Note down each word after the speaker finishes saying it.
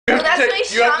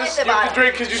to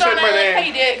drink because you said my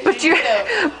name. But you,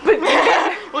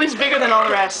 well, he's bigger than all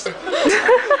the rest. I'm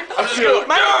just going.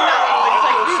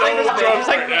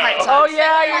 oh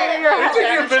yeah, you're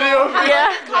taking a video of me?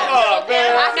 Yeah. Oh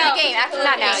man. After the game, after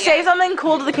that now. Say something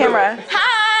cool to the camera.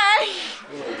 Hi!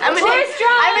 I'm a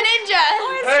ninja.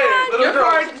 Hey, little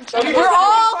girl.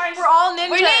 We're all ninjas.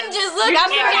 We're ninjas. Look,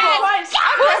 I'm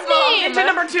Ninja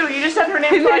number 2. You just said her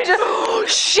name twice. Oh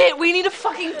shit, we need a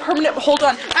fucking permanent. Hold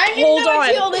on. Hold on.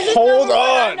 Hold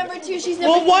on. Number 2. She's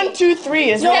number 3. Well, 1, 2,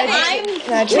 3 is no, magic.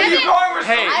 Kevin.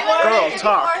 Hey, girl,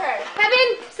 talk.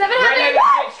 Kevin, 700.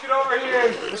 Get over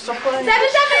here. 7.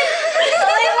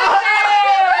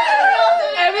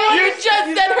 You just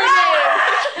said her name.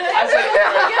 I said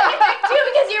Too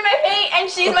because you're my mate and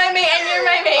she's my mate and you're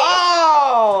my mate.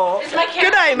 Oh. It's my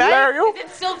camera. Good night, Matt. Is it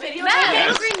still video?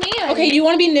 Matt, Okay, do you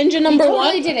want to be ninja number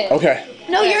 1? did it. Okay.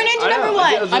 No, you're ninja number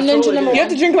 1. I'm ninja number 1. You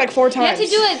have to drink like 4 times. You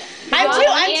have to do it. I'm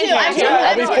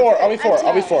 2.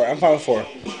 I'll be 4. I'm fine with 4.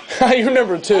 You're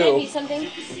number 2.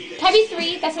 Can I be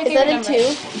 3? That's my favorite number.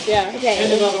 Is that a 2? Yeah. Okay.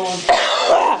 And another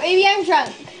one. Maybe I'm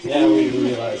drunk. Yeah, we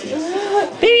realize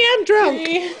this. Maybe I'm drunk.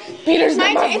 Peter's Is it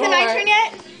my turn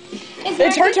yet?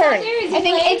 It's her turn. I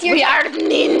think it's your We are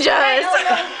ninjas.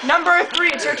 Number 3,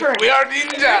 it's your turn. We are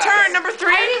ninjas. Your turn, number 3.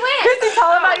 I already went. Chrissy, tell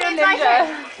them about your It's my ninja.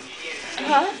 turn.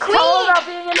 Tell them about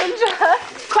being a ninja.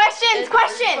 Questions.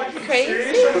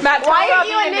 Crazy. Matt, tell Why them are about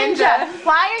you a being ninja?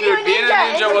 Why are you a Dude, being ninja?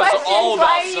 a ninja was Questions. all about,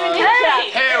 Why are you a son. ninja?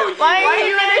 Hell Why are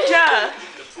you a ninja?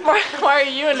 Why are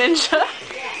you a ninja?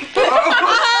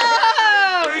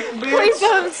 Please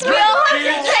don't We all have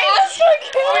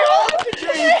to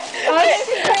drink.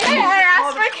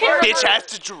 Bitch has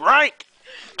to drink.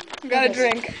 We gotta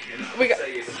drink.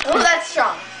 Oh, that's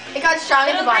strong. It got strong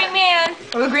in the bottom. Green man.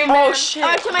 The green man. Oh shit.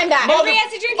 Oh, to my back. Nobody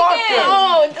has to drink again.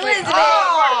 Oh, Elizabeth.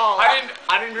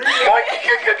 I didn't drink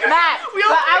it. Matt,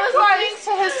 but I was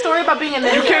listening to his story about being a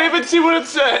ninja. You can't even see what it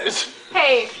says.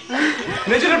 Hey,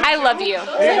 Ninja number I love you.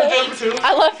 number 2.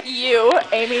 I love you,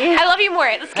 Amy. I love you more.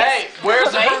 Let's get Hey,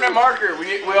 where's the permanent marker?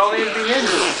 We all need to be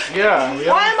ninjas. Yeah.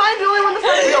 Why am I the only one that's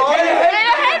We all need Get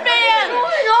a headband.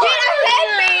 Get a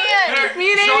headband.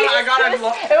 Me and Amy. I got it. Did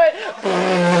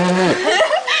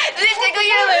it tickle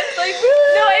your lips? Like,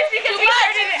 no, it's because we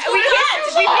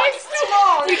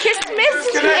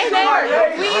missed, and then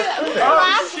we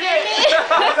laughed at it.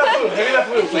 Hand me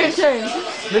that blue, please.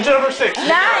 Ninja number 6.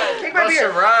 Nice.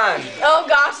 Run. Oh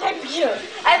gosh,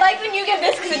 I like when you get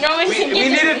this because it normally We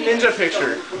need a ninja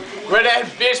picture. Where that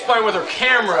bitch playing with her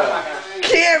camera.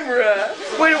 Camera.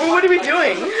 Wait, what are we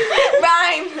doing?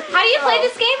 Rhyme. How do you play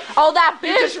this game? Oh, that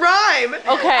bitch. Just rhyme.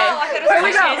 Okay. There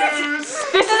we go.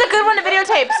 This is a good one to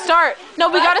videotape. Start. No,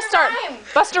 we gotta start.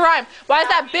 Bust a rhyme. Why is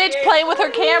that bitch playing with her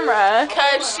camera?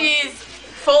 Because she's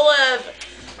full of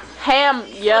Ham,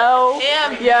 yo.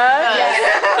 ham.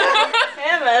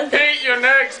 Ham. Paint your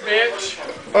necks, bitch.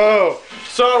 Oh,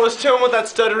 so I was chilling with that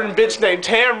stuttering bitch named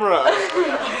Tamra.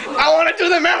 I want to do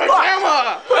the man with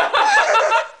Tamra.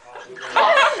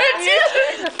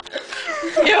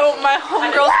 Yo, my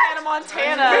homegirl's Hannah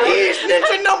Montana. He's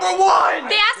ninja number 1.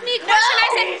 They asked me